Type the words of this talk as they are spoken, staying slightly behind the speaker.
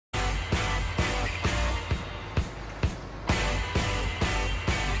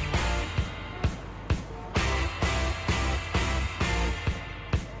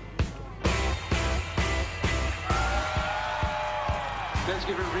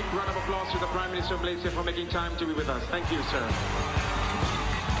big round of applause to the Prime Minister of Malaysia for making time to be with us. Thank you, sir.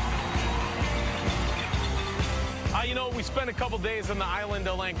 You know, we spent a couple days on the island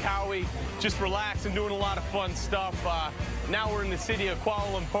of Langkawi just relaxing, doing a lot of fun stuff. Now we're in the city of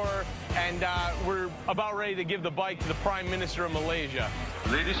Kuala Lumpur, and we're about ready to give the bike to the Prime Minister of Malaysia.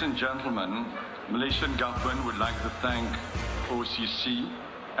 Ladies and gentlemen, Malaysian government would like to thank OCC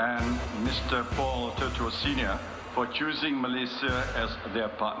and Mr. Paul Turturro Sr. for choosing Malaysia as their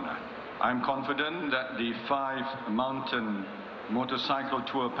partner. I'm confident that the 5-mountain motorcycle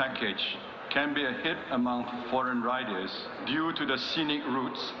tour package can be a hit among foreign riders due to the scenic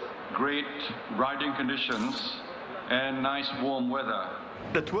routes, great riding conditions, and nice warm weather.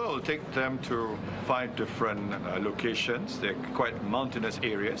 The tour will take them to 5 different locations. They're quite mountainous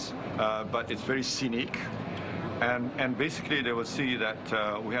areas, but it's very scenic. And basically they will see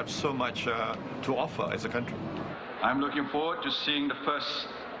that we have so much to offer as a country. I'm looking forward to seeing the first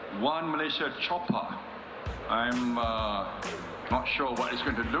 1Malaysia chopper. I'm not sure what it's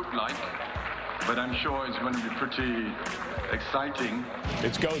going to look like, but I'm sure it's going to be pretty exciting.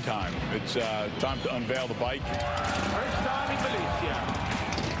 It's go time. It's time to unveil the bike. First time in Malaysia.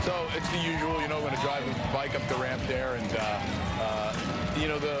 So it's the usual, you know, we're going to drive the bike up the ramp there, and you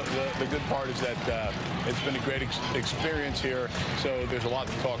know, the good part is that it's been a great experience here, so there's a lot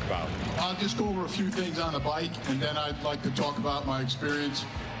to talk about. I'll just go over a few things on the bike, and then I'd like to talk about my experience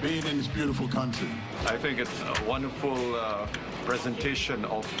being in this beautiful country. I think it's a wonderful presentation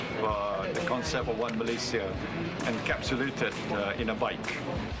of the concept of 1Malaysia encapsulated in a bike.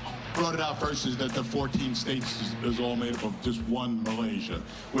 Brought it out first is that the 14 states is all made up of just 1Malaysia,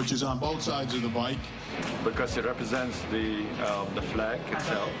 which is on both sides of the bike. Because it represents the flag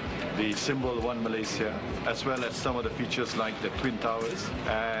itself, the symbol of 1Malaysia, as well as some of the features like the Twin Towers.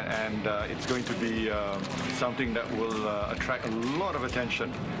 And it's going to be something that will attract a lot of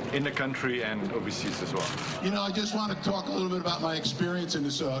attention in the country and overseas as well. You know, I just want to talk a little bit about my experience in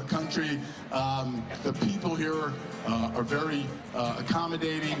this country. The people here are very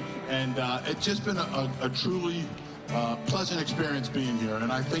accommodating, and it's just been a truly pleasant experience being here.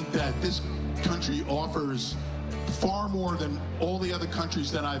 And I think that this country offers far more than all the other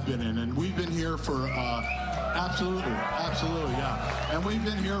countries that I've been in. And we've been here for absolutely, yeah. And we've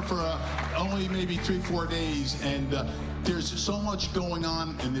been here for only maybe 3-4 days, and there's so much going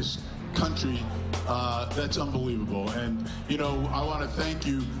on in this country that's unbelievable. And, you know, I want to thank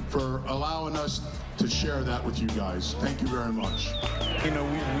you for allowing us to share that with you guys. Thank you very much. You know,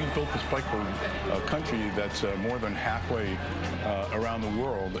 we built this bike for a country that's more than halfway around the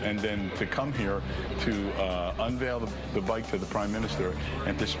world, and then to come here to unveil the bike to the Prime Minister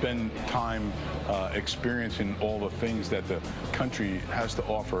and to spend time experiencing all the things that the country has to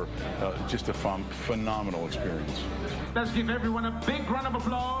offer, just a phenomenal experience. Let's give everyone a big round of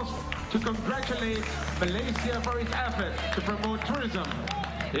applause to congratulate Malaysia for its effort to promote tourism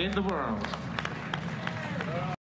in the world.